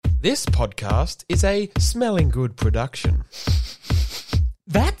This podcast is a Smelling Good production.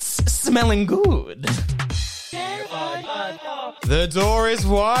 That's smelling good. The door is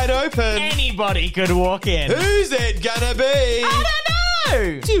wide open. Anybody could walk in. Who's it gonna be? I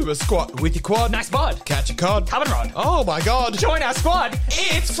don't know. Do a squat with your quad. Nice bod. Catch a cod. Covered rod. Oh my god. Join our squad.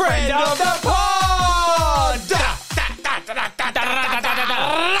 It's Friend of the Pod!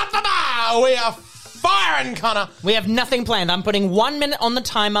 We are firing, Connor. We have nothing planned. I'm putting 1 minute on the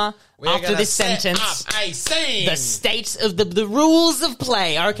timer after gonna this set sentence. up a scene. The state of the rules of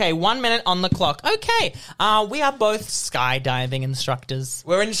play. Okay, 1 minute on the clock. Okay, we are both skydiving instructors.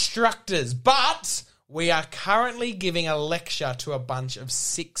 We're instructors, but we are currently giving a lecture to a bunch of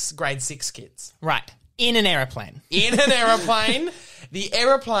grade 6 kids. Right, in an aeroplane. In an aeroplane. The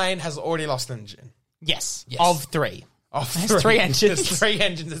aeroplane has already lost an engine. Yes, Yes. of three. There's 3 engines. There's 3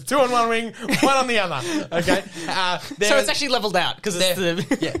 engines. There's 2 on one wing, 1 on the other. Okay. So it's actually leveled out because it's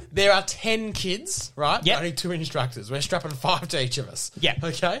the... yeah, there are 10 kids, right? Yep. Only 2 instructors. We're strapping 5 to each of us. Yeah.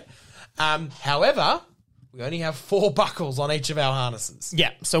 Okay. However, we only have 4 buckles on each of our harnesses.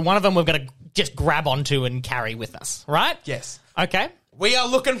 Yeah, so one of them we've got to just grab onto and carry with us, right? Yes. Okay. We are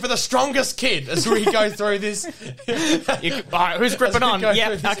looking for the strongest kid as we go through this. All right, who's gripping on?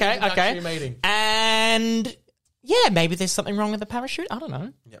 Yeah, okay. Meeting. And yeah, maybe there's something wrong with the parachute. I don't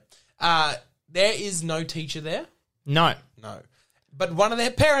know. Yep. There is no teacher there. No. No. But one of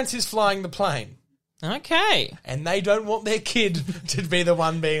their parents is flying the plane. Okay. And they don't want their kid to be the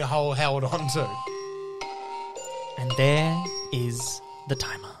one being held onto. And there is the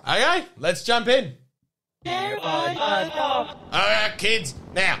timer. Okay, let's jump in. Alright, kids.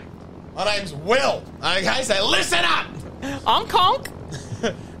 Now, my name's Will. Okay, so listen up. I'm Conk.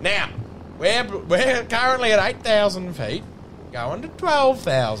 Now, we're currently at 8,000 feet, going to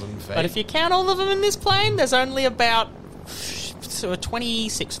 12,000 feet. But if you count all of them in this plane, there's only about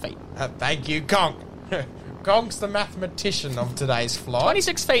 26 feet. Thank you, Conk. Conk's the mathematician of today's flight.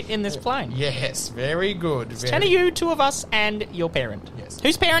 26 feet in this plane. Yes, very good. 10 of you, 2 of us, and your parent. Yes.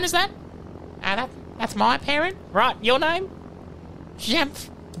 Whose parent is that? That's my parent. Right, your name?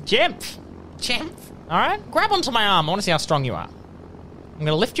 Jemph. Jemph. Jemph. All right, grab onto my arm. I want to see how strong you are. I'm going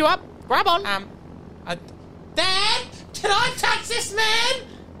to lift you up. Grab on. Dad, can I touch this man?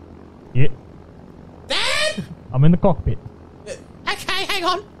 Yeah, Dad? I'm in the cockpit. Okay, hang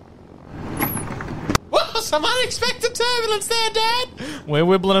on. Whoa, some unexpected turbulence there, Dad. We're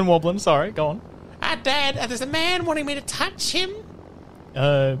wibbling and wobbling. Sorry, go on. Dad, there's a man wanting me to touch him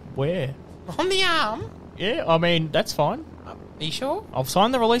Where? on the arm. Yeah, I mean, that's fine. Are you sure? I'll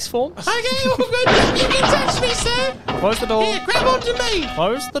sign the release forms. Okay, all good. You can touch me, sir. Close the door. Here, grab onto me.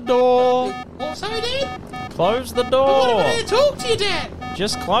 Close the door. What, sorry, Dad? Close the I door. wanted to talk to you, Dad.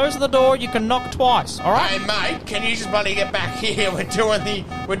 Just close the door. You can knock twice. All right. Hey, mate, can you just bloody get back here? We're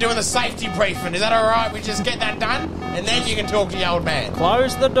doing the safety briefing. Is that all right? We just get that done, and then you can talk to the old man.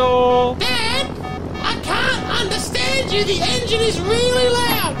 Close the door. Dad, I can't understand you. The engine is really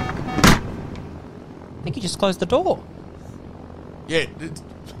loud. I think you just closed the door. Yeah,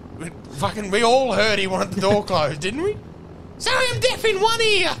 we all heard he wanted the door closed, didn't we? Sorry, I'm deaf in one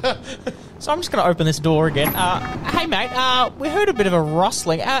ear. So I'm just going to open this door again. Hey, mate, we heard a bit of a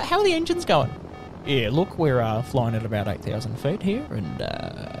rustling. How are the engines going? Yeah, look, we're flying at about 8,000 feet here,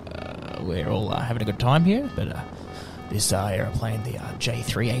 and we're all having a good time here. But this aeroplane, the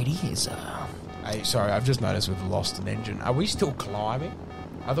J380, is... Hey, sorry, I've just noticed we've lost an engine. Are we still climbing?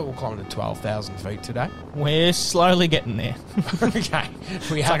 I thought we were climbing to 12,000 feet today. We're slowly getting there. Okay. It's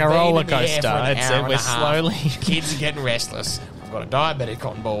like a roller coaster. We're slowly... Kids are getting restless. We've got a diabetic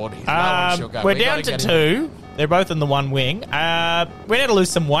on board. He's low on sugar. We're We down gotta to get 2. They're both in the one wing. We need to lose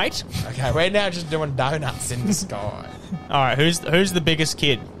some weight. Okay, we're now just doing donuts in the sky. All right, who's the biggest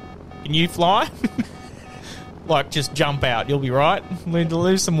kid? Can you fly? Like, just jump out. You'll be right. We need to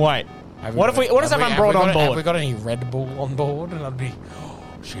lose some weight. What has everyone brought on board? Have we got any Red Bull on board? And I'd be...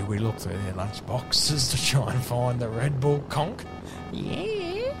 Should we look through their lunch boxes to try and find the Red Bull conch?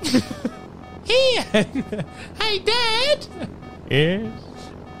 Yeah. Here! Hey, Dad! Yes.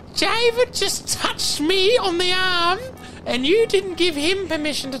 David just touched me on the arm, and you didn't give him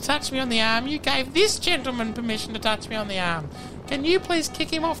permission to touch me on the arm. You gave this gentleman permission to touch me on the arm. Can you please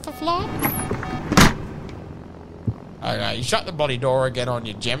kick him off the floor? Okay, you shut the bloody door again on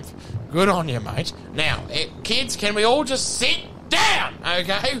you, Jemph. Good on you, mate. Now, kids, can we all just sit down,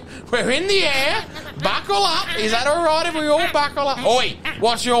 okay? We're in the air. Buckle up. Is that all right if we all buckle up? Oi,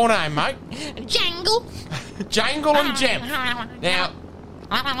 what's your name, mate? Jangle. Jangle and Jemph. Now,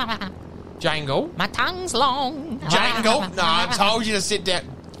 Jangle. My tongue's long. Jangle. No, I told you to sit down.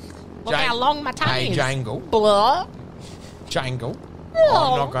 Look how long my tongue is. Hey, Jangle. Blah. Jangle.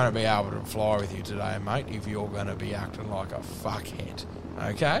 I'm not going to be able to fly with you today, mate, if you're going to be acting like a fuckhead.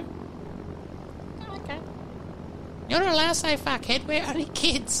 Okay? Okay. You're not allowed to say fuckhead. We're only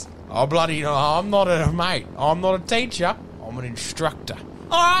kids. Oh, bloody no, I'm not a mate. I'm not a teacher. I'm an instructor.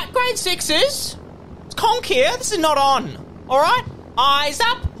 All right, grade 6s. It's Conk here. This is not on. All right? Eyes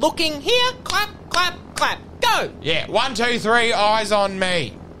up, looking here. Clap, clap, clap. Go. Yeah, 1, 2, 3, eyes on me.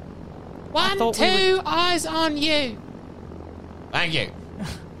 1, thought 2, eyes on you. Thank you.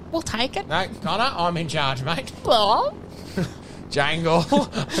 We'll take it. No, Connor, I'm in charge, mate. Well, Jangle.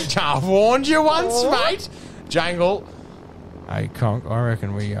 I've warned you once, mate. Jangle. Hey, Conk, I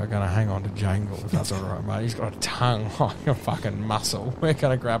reckon we are going to hang on to Jangle, if that's all right, mate. He's got a tongue like a fucking muscle. We're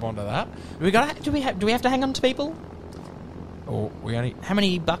going to grab onto that. Do we have to hang on to people? Or we only... How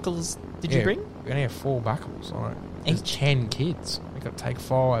many buckles did you bring? We only have 4 buckles on it. There's Each? 10 kids. We've got to take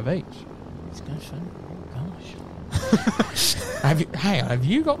 5 each. It's good fun. Oh, gosh. Have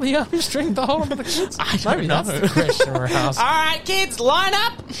you got the strength to hold on to the kids? I don't Maybe know. that's the question we're asking. All right, kids, line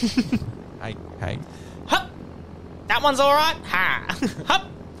up. Hey. Hup. That one's all right. Ha. Hup.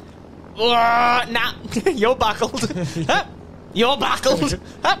 Nah. You're buckled. Hup. You're buckled.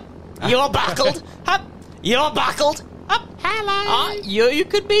 Hup. You're buckled. Hup. You're buckled. Hup. hello. You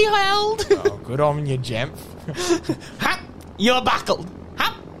could be held. Oh, good on you, Jemp. Hup. You're buckled.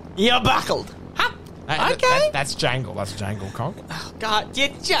 Hup. You're buckled. Hup. Okay. That's Jangle. That's Jangle, Conk. Oh, God, you're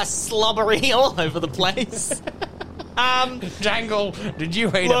just slobbery all over the place. Jangle, did you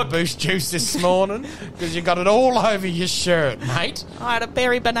eat Look. a Boost Juice this morning? Because you got it all over your shirt, mate. I had a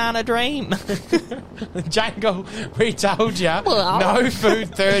berry banana dream. Jangle, we told you Well. no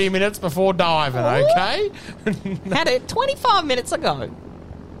food 30 minutes before diving, okay? Had it 25 minutes ago.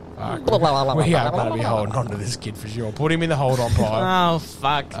 Fuck. We are going to be holding on to this kid for sure. Put him in the hold-on pile. Oh,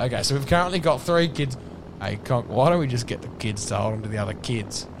 fuck. Okay, so we've currently got 3 kids. Hey, Conk, why don't we just get the kids to hold on to the other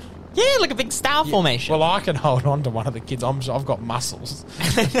kids? Yeah, like a big star formation. Well, I can hold on to one of the kids. I've got muscles.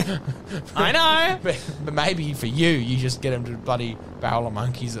 I know. But maybe for you just get them to bloody barrel of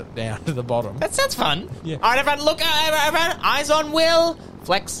monkeys it down to the bottom. That sounds fun. Yeah. All right, everyone, look. Everyone, eyes on Will.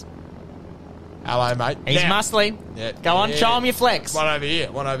 Flex. Hello, mate. He's Now- muscly. Yeah, Go on, yeah. show him your flex. One over here.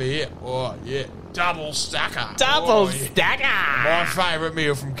 Oh, yeah. Double stacker. Double Oh, yeah. stacker. My favourite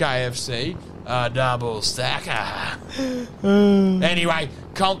meal from KFC. Double stacker. Anyway,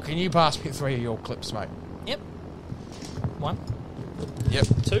 Conk, can you pass me 3 of your clips, mate? Yep. 1, Yep.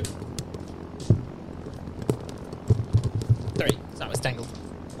 2, 3. So it's tangled.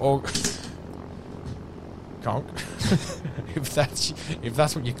 Or Conk, if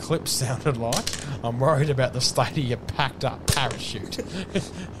that's what your clips sounded like, I'm worried about the state of your packed up parachute.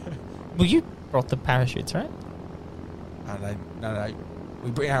 Well, you brought the parachutes, right? No. We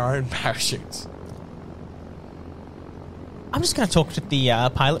bring our own parachutes. I'm just going to talk to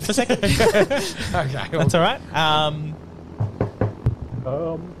the pilot for a second. Okay. That's all right.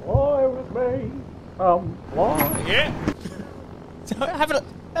 Come fly with me. Come fly. Yeah. So have a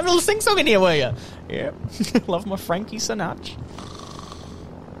little sing-song in here, will you? Yeah. Love my Frankie Sinatra.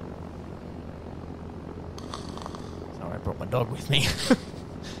 Sorry, I brought my dog with me.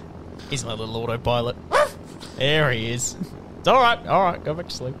 He's my little autopilot. There he is. It's all right. Go back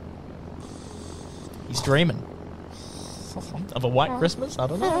to sleep. He's dreaming of a white Christmas. I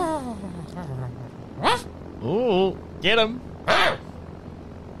don't know. Ooh, get him.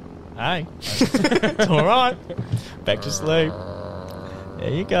 Hey. It's all right. Back to sleep. There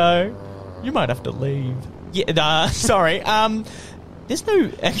you go. You might have to leave. Yeah, sorry. There's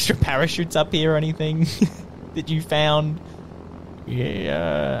no extra parachutes up here or anything that you found.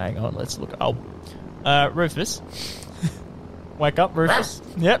 Yeah, hang on. Let's look. Oh, Rufus. Wake up, Rufus.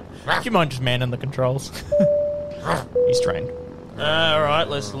 Yep. Do you mind just manning the controls? He's trained. All right,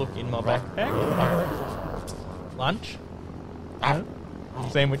 let's look in my backpack. Lunch. No.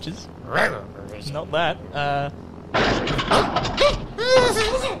 Sandwiches. Not that.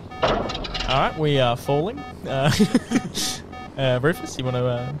 All right, we are falling. Rufus, you want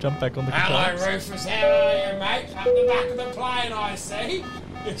to jump back on the controls? Hello, Rufus. How are you, mate? Up the back of the plane, I see.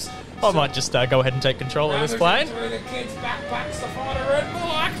 I might just go ahead and take control of this plane. Through the kids' backpacks to find a Red Bull.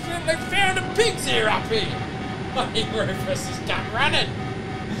 I accidentally found a pig's ear up here. I think Rufus has done running.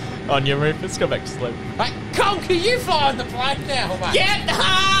 On you, Rufus. Go back to sleep. Hey, Conk, are you flying the plane now, mate? Get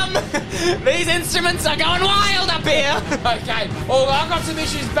These instruments are going wild up here. Okay, well, I've got some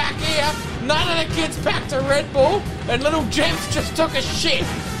issues back here. None of the kids packed a Red Bull, and little Jeff just took a shit.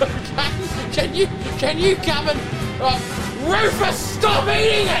 Okay, can you come and... Rufus, stop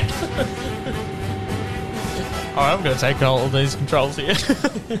eating it! All right, I'm going to take all of these controls here.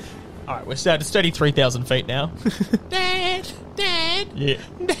 All All right, we're at 33,000 feet now. Dad, Yeah.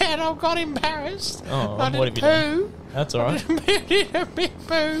 Dad, I got embarrassed. Oh, I did what have you done? poo. That's all right. I did a big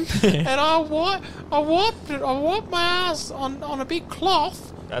poo, and I wiped my ass on a big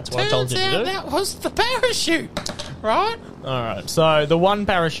cloth. That's what I told you to Turns out do. that was the parachute, right? All right, so the one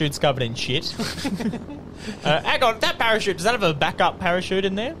parachute's covered in shit. Hang on, that parachute, does that have a backup parachute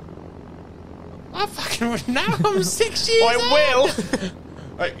in there? I fucking would know. I'm 6 years old. I will.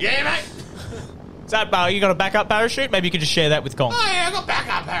 Yeah, mate. Is that, you got a backup parachute? Maybe you could just share that with Kong. Oh, yeah, I got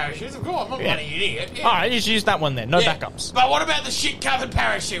backup parachutes. Of course, I'm not Yeah. an idiot. Yeah. All right, just use that one then. No Yeah. backups. But what about the shit-covered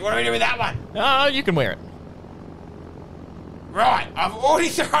parachute? What do we do with that one? You can wear it. Right, I've already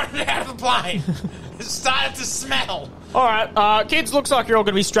thrown it out of the plane. It started to smell. All right, kids, looks like you're all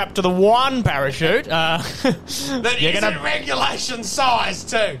going to be strapped to the one parachute. That You're isn't gonna- regulation size,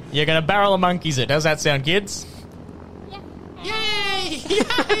 too. You're going to barrel of monkeys it. How's that sound, kids? Yay!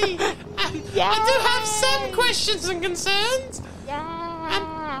 Yay! I do have some questions and concerns. Do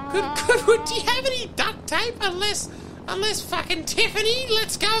you have any duct tape? Unless fucking Tiffany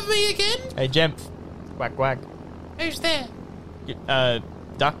lets go of me again. Hey, Jemp. Quack, quack. Who's there?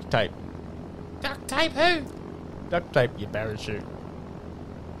 Duct tape. Duct tape who? Duct tape your parachute.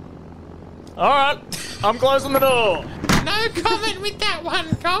 All right, I'm closing the door. No comment with that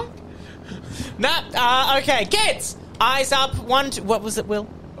one, Conk. Nah, okay, kids, eyes up. What was it, Will?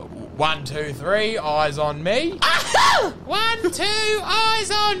 1, 2, 3, eyes on me. 1, 2,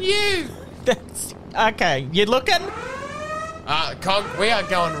 eyes on you. Okay, you looking? Conk, we are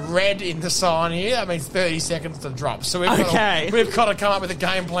going red in the sign here. That means 30 seconds to drop. So we've got to come up with a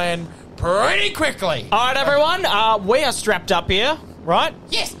game plan pretty quickly. All right, everyone, we are strapped up here, right?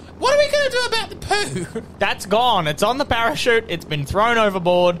 Yes. What are we going to do about the poo? That's gone. It's on the parachute. It's been thrown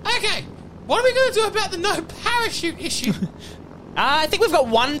overboard. Okay. What are we going to do about the no parachute issue? I think we've got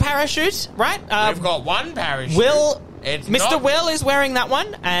one parachute, right? We've got one parachute. Mr. not- Will is wearing that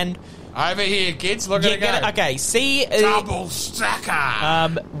one, and Over here, kids. Look at it go. okay. See, Double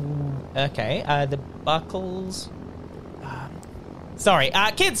stacker. okay. The buckles. Sorry,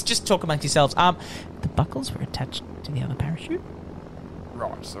 kids. Just talk amongst yourselves. The buckles were attached to the other parachute.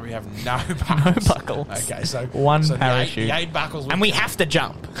 Right, so we have no buckles. No buckles. Okay, so One so parachute. The eight buckles. And we have to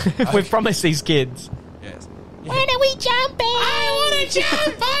jump. We've promised these kids. Yes. When are we jumping? I want to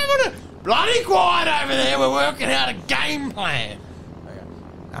jump. I want to. Bloody quiet over there. We're working out a game plan.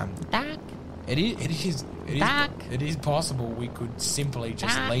 Okay. Duck. It is possible we could simply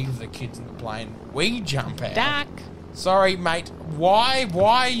just Duck. leave the kids in the plane. We jump out. Duck. Sorry, mate. Why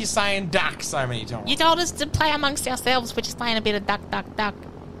are you saying duck so many times? You told us to play amongst ourselves. We're just playing a bit of duck, duck, duck.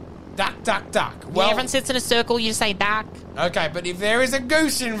 Duck, duck, duck. Well, everyone sits in a circle. You say duck. Okay, but if there is a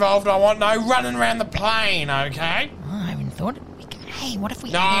goose involved, I want no running around the plane, okay? Oh, I haven't thought it. Hey, what if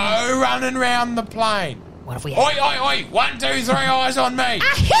we... No running around the plane. What if we... Oi, oi, oi. 1, 2, 3, eyes on me.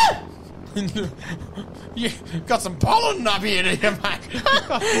 You got some pollen up here, do you, mate?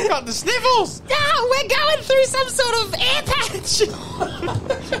 You got the sniffles. No, we're going through some sort of air patch.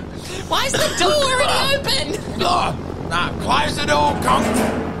 Why is the door already open? No, close the door, Conk.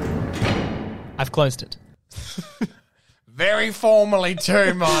 I've closed it. Very formally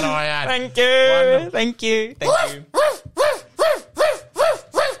too, might I add. Thank you. Wonderful. Thank you. Thank you.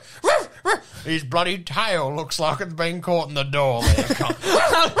 His bloody tail looks like it's been caught in the door there, Conk.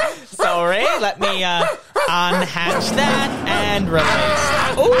 Sorry, let me unhatch that and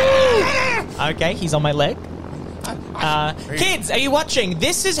release. Ooh. Okay, he's on my leg. Kids, are you watching?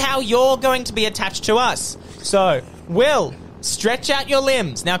 This is how you're going to be attached to us. So, Will, stretch out your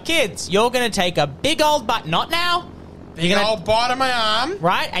limbs. Now, kids, you're going to take a big old bite. Not now. Big old bite of my arm.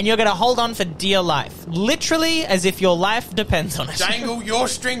 Right? And you're going to hold on for dear life. Literally as if your life depends on it. Jangle, your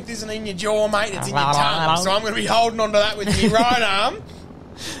strength isn't in your jaw, mate. It's in your tongue. So I'm going to be holding onto that with my right arm.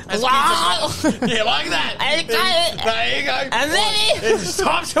 Wow. Yeah, like that. There you go. And then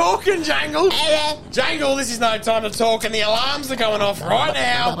Stop talking, Jangle. Jangle, this is no time to talk, and the alarms are going off right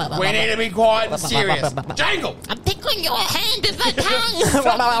now. We need to be quiet and serious. Jangle. I'm tickling your hand with my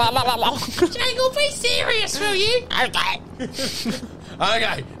tongue. Jangle, be serious, will you? Okay.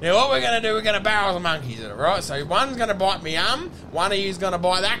 Okay, now what we're going to do, we're going to barrel the monkeys at it, right? So one's going to bite me arm, one of you's going to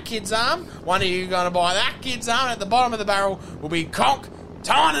bite that kid's arm, one of you going to bite that kid's arm, and at the bottom of the barrel will be Conk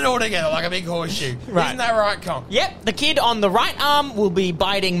tying it all together like a big horseshoe. Right. Isn't that right, Conk? Yep, the kid on the right arm will be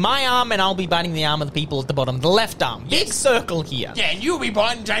biting my arm, and I'll be biting the arm of the people at the bottom of the left arm. Big circle here. Yeah, and you'll be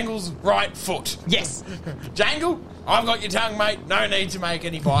biting Jangle's right foot. Yes. Jangle, I've got your tongue, mate. No need to make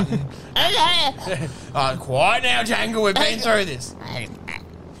any biting. Quiet now, Jangle. We've been through this.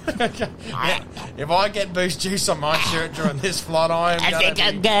 Yeah, if I get boost juice on my shirt during this flight, I am I think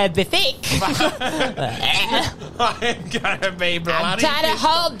I'm gonna be thick. I am gonna be I'm bloody. trying to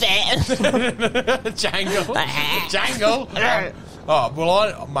hold that. Jangle. Oh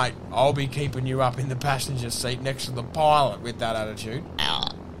well, mate, I'll be keeping you up in the passenger seat next to the pilot with that attitude. Oh,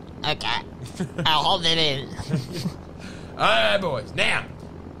 okay. I'll hold it in. Alright, boys. Now,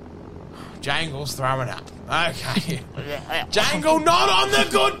 Jangle's throwing up. Okay. Jangle, not on the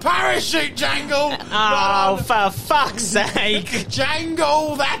good parachute, Jangle. Oh, for fuck's sake.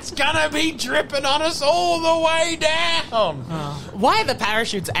 Jangle, that's gonna be dripping on us all the way down. Why are the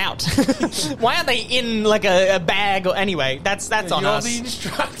parachutes out? Why are they in like a bag? Or anyway, that's on You're us. the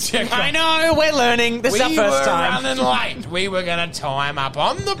instructor. I know, we're learning. This is our first time. We were running late. We were going to tie him up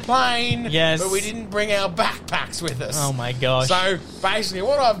on the plane. Yes. But we didn't bring our backpacks with us. Oh my gosh. So basically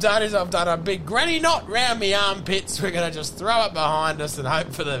what I've done is I've done a big granny knot round my armpits. We're going to just throw it behind us and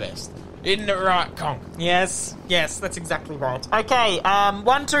hope for the best. Isn't it right, Conk? Yes, that's exactly right. Okay,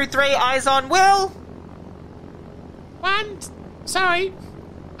 1, 2, 3, eyes on Will.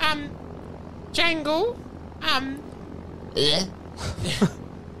 Jangle. Yeah.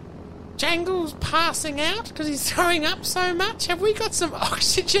 Jangle's passing out because he's throwing up so much. Have we got some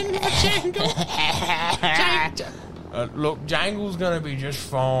oxygen for Jangle? Look, Jangle's going to be just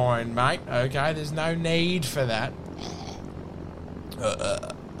fine, mate. Okay, there's no need for that.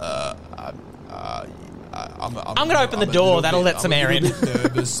 I'm going to open the door. That'll let some air in. I'm a little bit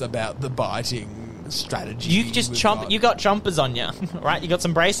nervous about the biting strategy. You just you got chompers on you, right? You got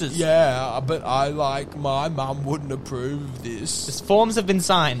some braces. Yeah, but my mum wouldn't approve of this. These forms have been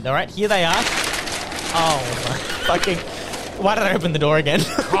signed, all right? Here they are. Oh, my fucking... Why did I open the door again?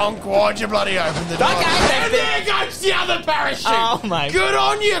 Conk, why'd you bloody open the door? Okay, And there goes the other parachute. Oh, my... Good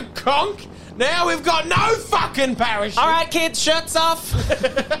on you, Conk. Now we've got no fucking parachute. All right, kids, shirts off.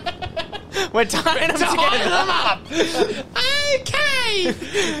 We're tying them Tie together. them up. Okay.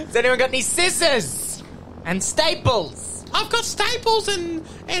 Has anyone got any scissors? And staples? I've got staples and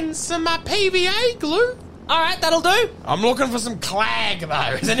some PVA glue. All right, that'll do. I'm looking for some clag, though.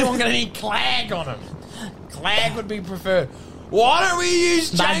 Has anyone got any clag on them? Clag would be preferred. Why don't we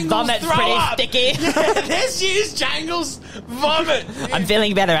use My Jangle's vomit's throw pretty up? sticky. Let's use Jangle's vomit. I'm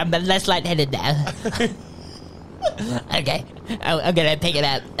feeling better. I'm less lightheaded now. Okay. I'm going to pick it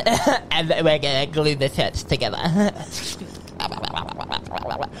up. And we're going to glue the shirts together.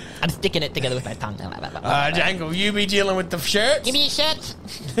 I'm sticking it together with my tongue. Jangle, you be dealing with the shirts. Give me your shirts.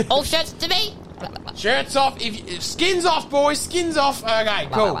 All shirts to me. Shirts off. Skins off, boys. Skins off. Okay,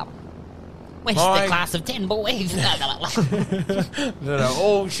 cool. Where's My- the class of 10 boys? That are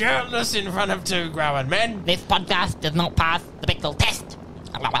all shirtless in front of two growing men. This podcast does not pass the Bechdel test.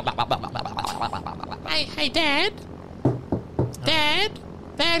 Hey, Dad. Dad,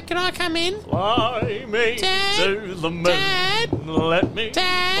 can I come in? Fly me Dad? to the moon. Dad? Let me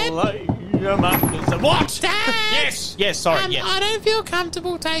Dad? play among the... What? Dad? Yes, sorry, yes. I don't feel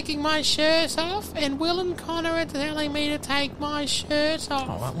comfortable taking my shirt off, and Will and Connor are telling me to take my shirt off.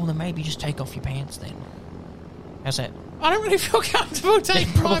 All right, well, then maybe just take off your pants then. How's that? I don't really feel comfortable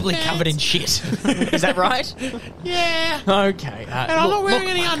taking Probably my pants. covered in shit. Is that right? Yeah. Okay. And I'm not wearing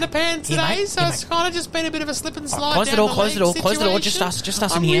any underpants Here, today, mate. so Here, it's mate. kind of just been a bit of a slip and slide. close the down door, close the leg door, close the door. Just situation.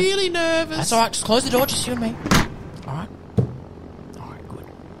 us in I'm here. really nervous. That's all right. Just close the door, just you and me. All right. All right, good.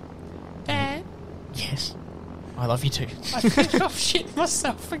 Dad, Yes. I love you too. I think I've shit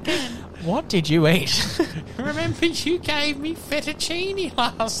myself again. What did you eat? Remember you gave me fettuccine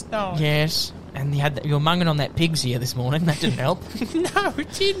last night? Yes. And you were munging on that pig's ear this morning. That didn't help. No,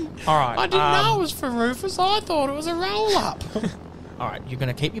 it didn't. All right, I didn't know it was for Rufus. I thought it was a roll-up. All right, you're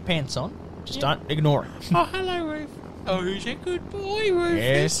going to keep your pants on. Just don't ignore it. Oh, hello, Rufus. Oh, who's a good boy,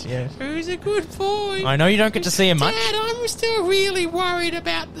 Rufus? Yes. Who's a good boy? I know you don't get to see him much. Dad, I'm still really worried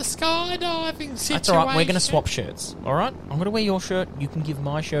about the skydiving situation. That's all right. We're going to swap shirts. All right. I'm going to wear your shirt. You can give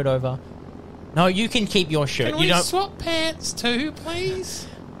my shirt over. No, you can keep your shirt. Can you we don't. swap pants too, please?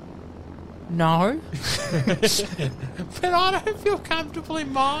 No. But I don't feel comfortable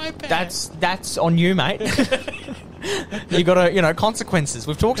in my pants. That's on you, mate. You got to, consequences.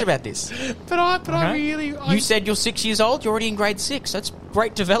 We've talked about this. But I Okay? really... You said you're 6 years old. You're already in grade 6. That's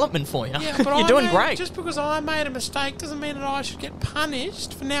great development for you. Yeah, but You're doing great. Just because I made a mistake doesn't mean that I should get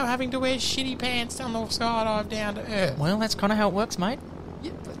punished for now having to wear shitty pants on the skydive down to earth. Well, that's kind of how it works, mate.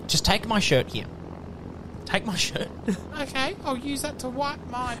 Yeah, but, Just take my shirt here. Take my shirt. okay, I'll use that to wipe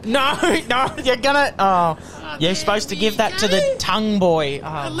my... No, you're gonna... Oh, you're there supposed to we give that to the go. tongue boy.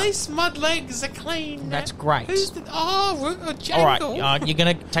 At least my legs are clean. That's great. Who's the... Oh, Jangle. All right, you're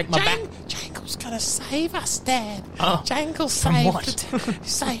gonna take my back... Jangle. Jangle's gonna save us, Dad. Oh, Jangle's from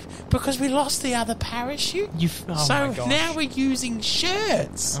save because we lost the other parachute. Oh so my gosh. now we're using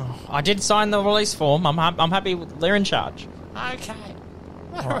shirts. Oh, I did sign the release form. I'm happy they're in charge. Okay.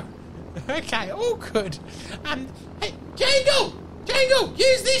 Okay, all good. Hey, Jangle,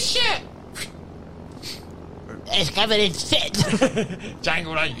 use this shirt. It's covered in shit.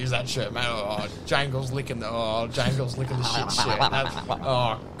 Jangle, don't use that shirt, mate. Oh, Jangle's licking the shit shirt.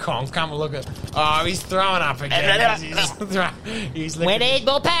 Come and look at. Oh, he's throwing up again. He's We licking. need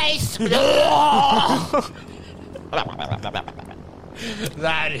more paste.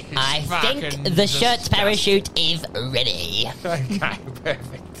 That is I fucking think the shirt's disgusting. parachute is ready. Okay,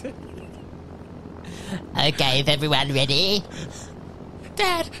 perfect. Okay, is everyone ready?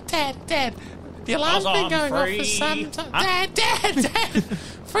 Dad. The alarm's been going off for some time. Dad.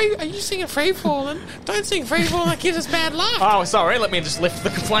 Free? Are you singing Free Fallin'? Don't sing Free Fallin'. That gives us bad luck. Oh, sorry. Let me just lift the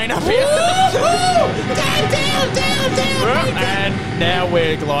plane up here. Dad, down. And now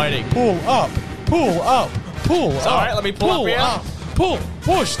we're gliding. Pull up. Sorry, let me pull up here. Up.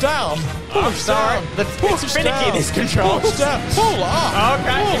 Push down. I'm sorry. It's finicky, this control. Push down. Pull up.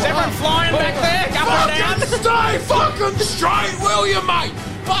 Okay, is everyone flying back there? Up and down? Stay fucking straight, will you, mate?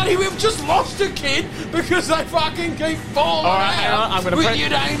 Buddy, we've just lost a kid because they fucking keep falling All right, hang on, I'm gonna with press- your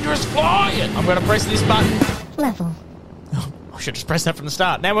dangerous flying. I'm going to press this button. Level. I should just press that from the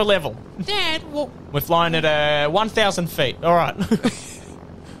start. Now we're level. Dad, well, We're flying at 1,000 feet. All right.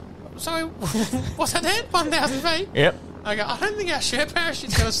 sorry, what's that, Dad? 1,000 feet? Yep. Okay, I don't think our shirt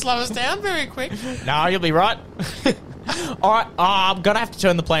parachute's going to slow us down very quick. No, you'll be right. All right, I'm going to have to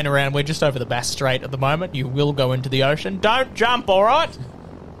turn the plane around. We're just over the Bass Strait at the moment. You will go into the ocean. Don't jump, all right?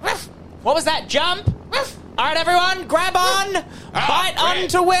 What was that? Jump? All right, everyone, grab on. Bite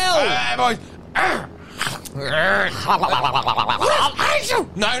onto Will. Boys.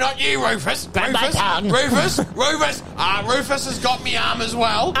 No, not you, Rufus. Grab my tongue. Rufus. Rufus has got me arm as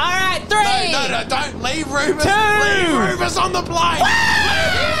well. All right, 3. No, don't leave Rufus. 2. Leave Rufus on the plane.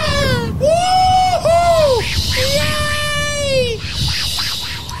 Woohoo! Yay!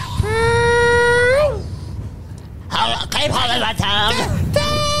 Keep holding my tongue.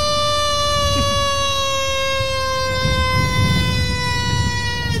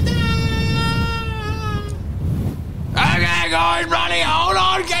 Okay, guys, bloody hold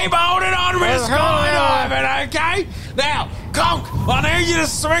on, keep holding on, we're skydiving, okay? Now, Conk, I need you to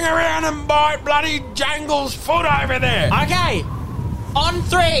swing around and bite bloody Jangle's foot over there. Okay, on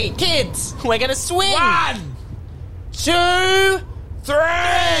 3, kids. We're going to swing. 1, 2. 3.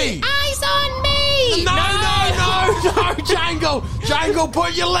 Eyes on me. No, Jangle,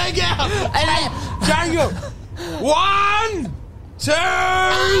 put your leg out. Jangle. 1, 2.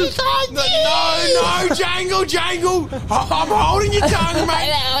 No, Jangle. I'm holding your tongue,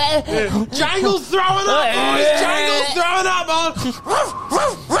 mate. Jangle's throwing up, boys. Jangle's throwing up.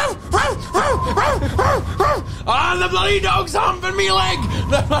 Oh, the bloody dog's humping me leg.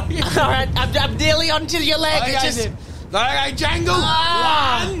 All right, I'm nearly onto your leg. Okay, Jangle.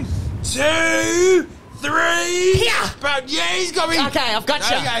 1, 2, 3. Yeah. But yeah, he's got me. Okay, I've got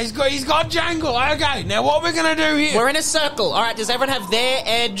you. Okay, he's got Jangle. Okay, now what we're gonna do here? We're in a circle. All right, does everyone have their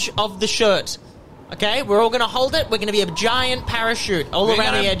edge of the shirt? Okay, we're all going to hold it. We're going to be a giant parachute all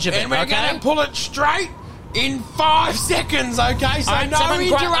around the edge of it. And we're Okay. gonna pull it straight in 5 seconds. Okay, so All right, no someone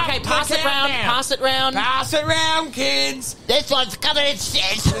interrupt. okay, pass it round. Pass it round. Pass it round, kids. This one's covered in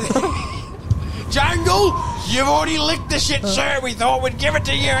shit. Jangle, you've already licked the shit shirt. We thought we'd give it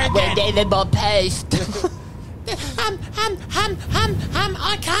to you We again. need more paste.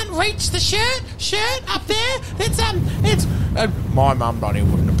 I can't reach the shirt up there. It's my mum bloody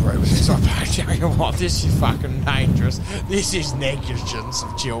wouldn't approve of this. I tell you what, this is fucking dangerous. This is negligence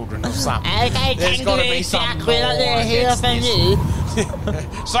of children or something. Okay, There's got to Kangaroo be Jack, some we're not law going to hear against from this.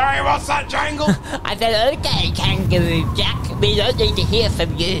 you. Sorry, what's that, Jangle? I said, okay, Kangaroo Jack, we don't need to hear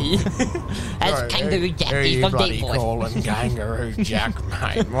from you. That's Sorry, Kangaroo Jack, who he's you from bloody Deepwood. calling Kangaroo Jack,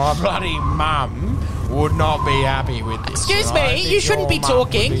 mate? My bloody mum would not be happy with this. Excuse and I me, think you shouldn't be your mum would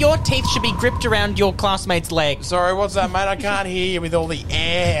talking. be- Your teeth should be gripped around your classmate's legs. Sorry, what's that, mate? I can't hear you with all the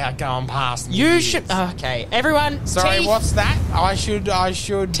air going past me. You should. Okay, everyone. Sorry, teeth. what's that? I should.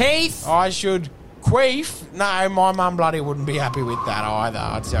 Teeth. I should queef. No, my mum bloody wouldn't be happy with that either,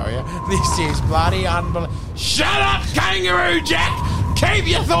 I tell you. This is bloody unbelievable. Shut up, Kangaroo Jack! Keep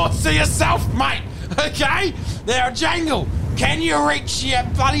your thoughts to yourself, mate, okay? Now, Jangle, can you reach your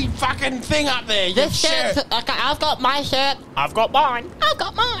bloody fucking thing up there? Your This shirt's, okay, I've got my shirt. I've got mine. I've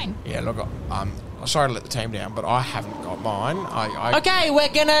got mine. Yeah, look, sorry to let the team down, but I haven't got mine.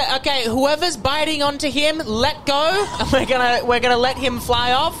 Okay, whoever's biting onto him, let go. We're gonna let him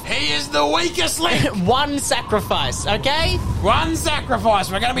fly off. He is the weakest link. One sacrifice, okay? One sacrifice.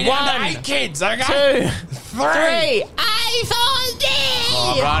 We're going to be down to 8 kids, okay? 2, 3. I found it!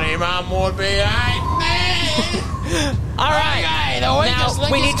 Oh, bloody mum would be 8. All right. Okay, the weakest now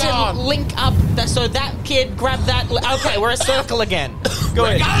link we is need gone. to link up. So that kid grab that. Okay, we're a circle again.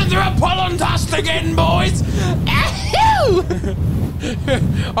 We're Good. going through a pull and dust again, boys. Ahoo!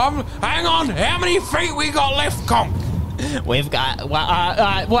 Hang on. How many feet we got left, Conk? We've got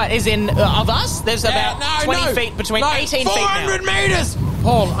what is in of us? There's about 20 feet between 18 feet now. 400 meters.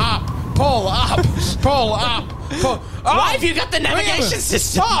 Pull up. Pull up. Pull up. Pull. Why have you got the navigation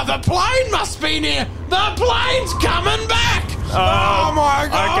system? Oh, the plane must be near. The plane's coming back. Oh my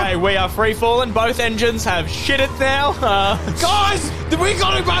god. Okay, we are free falling. Both engines have shit it now. Guys, we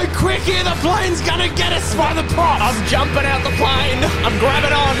gotta go quick here. The plane's gonna get us by the props. I'm jumping out the plane. I'm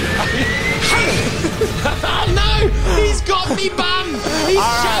grabbing on. Oh no! He's got me bum. He's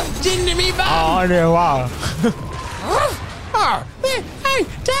shoved into me bum. Oh no! Wow. Oh, hey,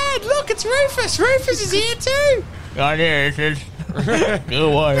 Dad! Look, it's Rufus. Rufus is here too. All right,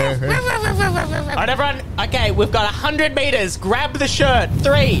 everyone. Okay, we've got 100 meters. Grab the shirt.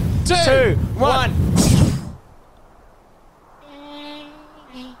 3, 2, 1.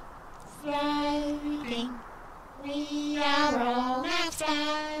 Floating, we are all now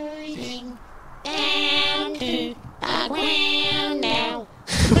floating down to the ground now.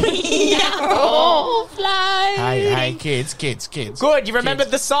 We are all floating. Hey, kids. Good, you remembered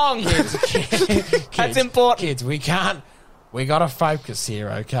the song. That's important. Kids, we gotta focus here,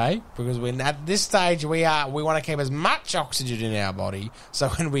 okay? Because at this stage we want to keep as much oxygen in our body, so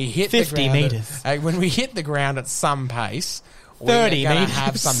when we hit 50 the ground, meters. When we hit the ground at some pace, 30 we're gonna meters.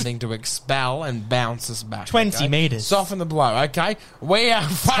 have something to expel and bounce us back. 20 okay? meters. Soften the blow, okay? We are 10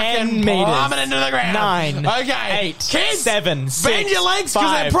 fucking meters. plummeting into the ground. 9, okay, 8, kids, 7, 6, bend your legs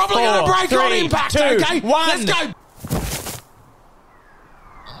because they're 5, probably gonna 4, break on 3, impact. 2, Okay, 1. let's go.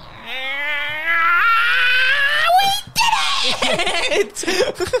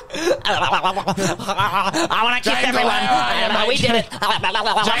 I want to kiss Jangle, everyone. how are you, mate? We did it.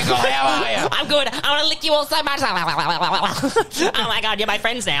 Jangle, how are you? I'm good. I want to lick you all so much. Oh my god, you're my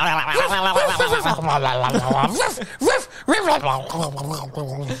friends now.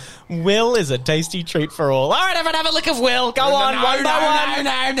 Will is a tasty treat for all. All right, everyone, have a lick of Will. Go on, one by one.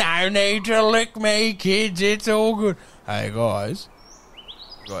 No need to lick me, kids. It's all good. Hey, guys.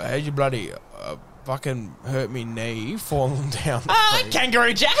 How'd you bloody fucking hurt me knee falling down the street?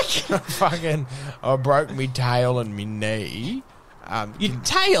 Kangaroo Jack. I broke me tail and me knee. Your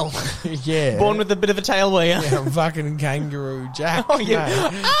tail. Yeah. Born with a bit of a tail, were you? Yeah, I'm fucking Kangaroo Jack. Oh, you. mate.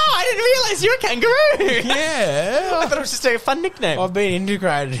 Oh, I didn't realise you were a kangaroo. Yeah. I thought it was just a fun nickname. I've been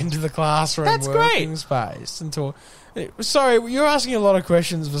integrated into the classroom That's working great. space until. Sorry, you're asking a lot of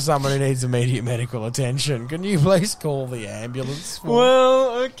questions for someone who needs immediate medical attention. Can you please call the ambulance?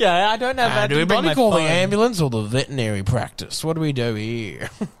 Well, okay, I don't have that. do we on bloody my call the phone. ambulance or the veterinary practice? What do we do here?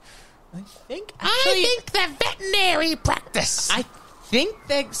 I think the veterinary practice. I think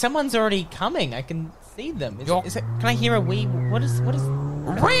that someone's already coming. I can see them. Is it, can I hear a wee? What is?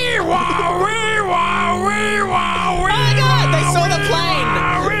 Wee-wah, wee-wah, wee-wah, Oh my God! They saw the plane.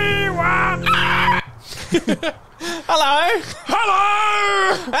 Hello.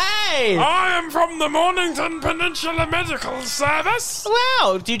 Hello! Hey. I am from the Mornington Peninsula Medical Service.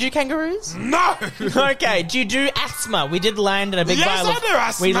 Wow. Do you do kangaroos? No! Okay. Do you do asthma? We did land in a big Yes, pile I of. do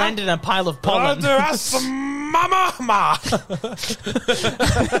asthma. We landed in a pile of I pollen. do asthma.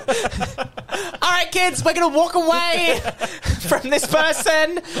 All right, kids, we're gonna walk away from this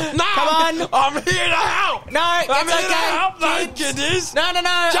person. No! Come on. I'm here to help! No, I'm it's here okay. to help those Kids. kiddies! No. Jump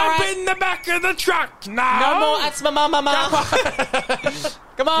all right. in the back of the truck now! No more asthma, mama.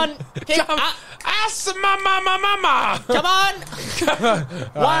 Come on. Kids. Asthma, mama! Come on.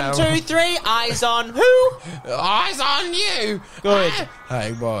 1, 2, 3. Eyes on who? Eyes on you! Good.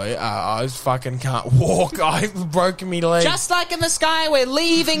 Hey, boy, I fucking can't walk. I've broken me leg. Just like in the sky, we're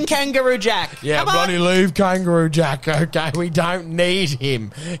leaving Kangaroo Jack. Yeah, Come on. bloody leave Kangaroo Jack, okay? We don't need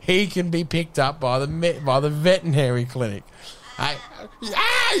him. He can be picked up by the veterinary clinic. Hey,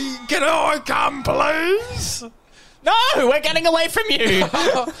 can I come, please? No, we're getting away from you.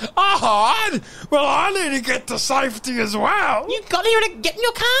 Well, I need to get to safety as well. You got here to get in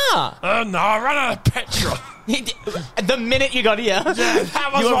your car. No, I ran out of petrol. The minute you got here, that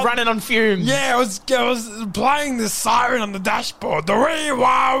was you were what- running on fumes. Yeah, I was playing the siren on the dashboard. The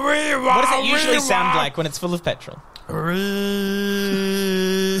wee-wah, wee-wah, What does it usually wee-wah. sound like when it's full of petrol?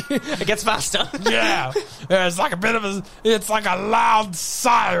 Wee- It gets faster. Yeah. It's like it's like a loud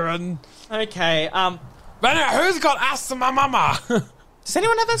siren. Okay, But anyway, who's got asthma, mama? does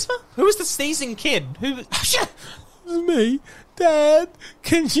anyone have asthma? Who was the sneezing kid? Who? Me. Dad,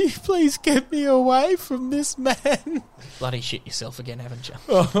 can you please get me away from this man? Bloody shit yourself again, haven't you?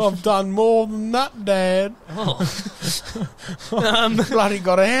 Oh, I've done more than that, Dad. Oh. Bloody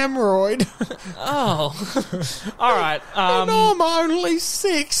got a hemorrhoid. Oh. All right. And I'm only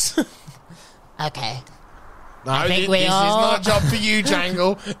 6. Okay. No, think this we is all- not a job for you,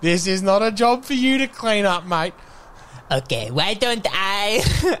 Jangle. This is not a job for you to clean up, mate. Okay, why don't I?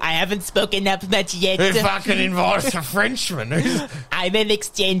 I haven't spoken up much yet. Who fucking invited a Frenchman? I'm an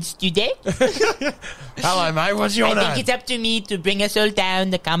exchange student. Hello, mate. What's your I think name? it's up to me to bring us all down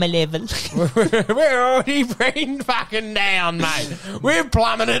the comma level. We're already been fucking down, mate. We've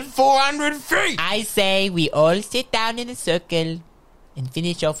plummeted 400 feet. I say we all sit down in a circle and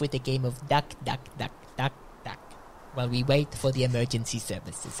finish off with a game of duck, duck, duck, duck, duck, while we wait for the emergency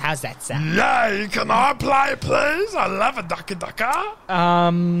services. How's that sound? Yay, can I play, please? I love a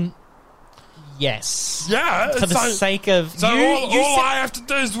ducker. Yes. Yeah. For the sake of So you, all sit- I have to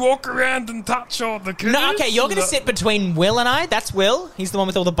do is walk around and touch all the kids? No, okay, you're going to sit between Will and I. That's Will. He's the one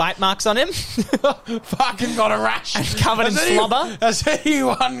with all the bite marks on him. Fucking got a rash. Covered in slobber. Has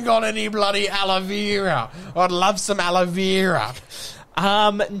anyone got any bloody aloe vera? I'd love some aloe vera.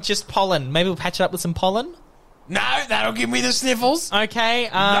 Just pollen. Maybe we'll patch it up with some pollen. No, that'll give me the sniffles. Okay.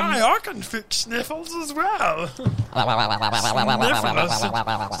 No, I can fix sniffles as well. Sniffles.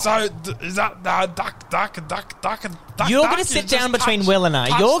 So, is that duck? You're going to sit down between Will and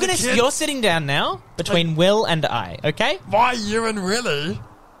I. You're sitting down now between Will and I. Okay? Why you and Willie?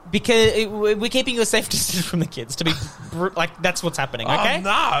 Because we're keeping you a safe distance from the kids. To be like, that's what's happening. Okay.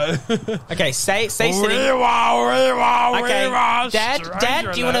 Oh, no. Okay. Stay sitting. Okay.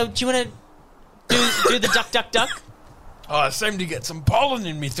 Dad. Do you want to do the duck, duck, duck? Oh, I seem to get some pollen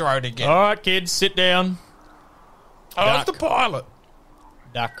in my throat again. All right, kids, sit down. I like the pilot.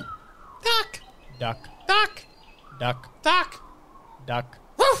 Duck, Duck, duck, duck, duck, duck, duck,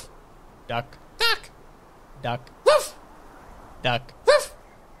 woof, duck, duck, duck, woof, duck, woof,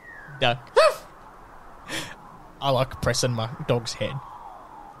 duck. woof, I like pressing my dog's head.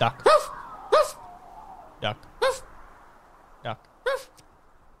 Duck, woof, woof, duck, woof, duck, woof,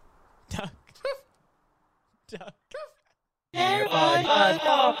 duck, duck.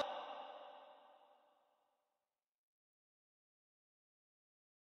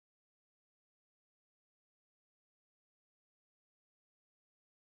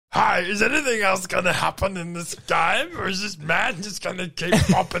 Hey, is anything else going to happen in this game? Or is this man just going to keep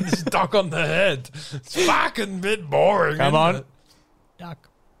popping his dog on the head? It's fucking bit boring. Come isn't on. it? Duck.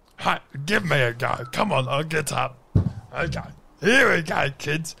 Hey, give me a go. Come on, I'll get up. Okay. Here we go,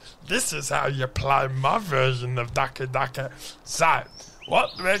 kids. This is how you play my version of Ducky Ducky. So,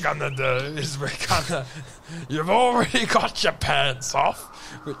 what we're gonna do is you've already got your pants off,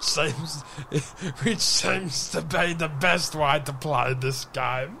 which seems to be the best way to play this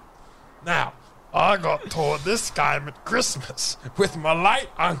game. Now, I got taught this game at Christmas with my late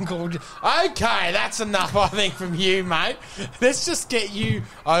uncle. Okay, that's enough, I think, from you, mate. Let's just get you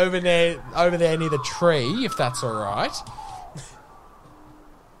over there near the tree, if that's all right.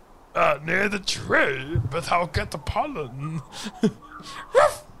 Near the tree, but I'll get the pollen.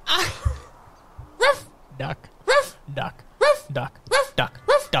 Ruff! Ruff! Duck. Ruff! Duck. Ruff! Duck. Ruff! Duck.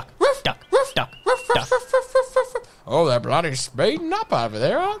 Ruff! Duck. Ruff! Duck. Ruff! Duck. Ruff! Duck. Ruff! Ruff! Ruff! Ruff! Ruff! Oh, they're bloody speeding up over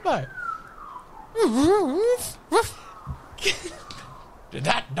there, aren't they? Did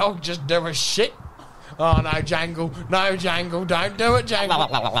that dog just do a shit? Oh, no, Jangle. No, Jangle. Don't do it, Jangle.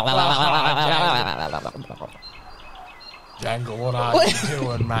 Jangle, what are you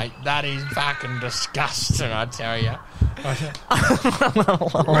doing, mate? That is fucking disgusting, I tell you.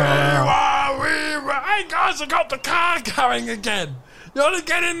 Hey, guys, I got the car going again. You want to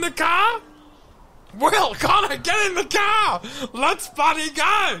get in the car? Will, Connor, get in the car. Let's bloody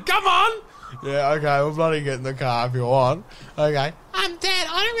go. Come on. Yeah, okay, we'll bloody get in the car if you want. Okay. Dad,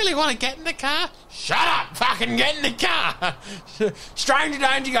 I don't really want to get in the car. Shut up. Fucking get in the car. Stranger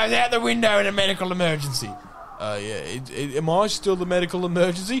danger goes out the window in a medical emergency. Am I still the medical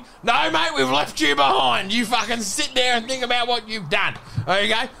emergency? No, mate, we've left you behind. You fucking sit there and think about what you've done.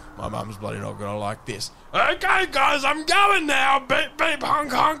 Okay? My mum's bloody not gonna like this. Okay, guys, I'm going now. Beep, beep,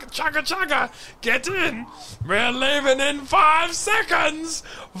 honk, honk, chugga, chugga. Get in. We're leaving in 5 seconds.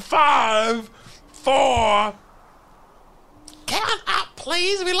 5, 4. Count up,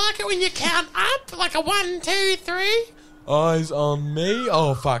 please. We like it when you count up, like a 1, 2, 3. Eyes on me.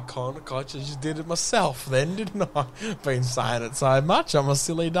 Oh, fuck, Connor. Gosh, I just did it myself then, didn't I? Been saying it so much. I'm a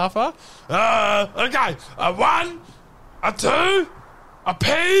silly duffer. Okay. A 1, a 2, a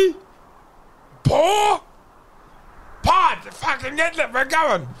P, paw, pod. Fucking get it. We're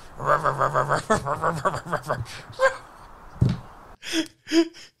going.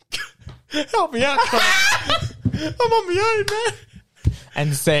 Help me out, Connor. I'm on my own, man.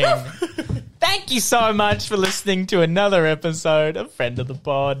 And saying, thank you so much for listening to another episode of Friend of the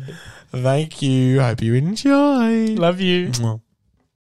Pod. Thank you. Hope you enjoy. Love you. Mwah.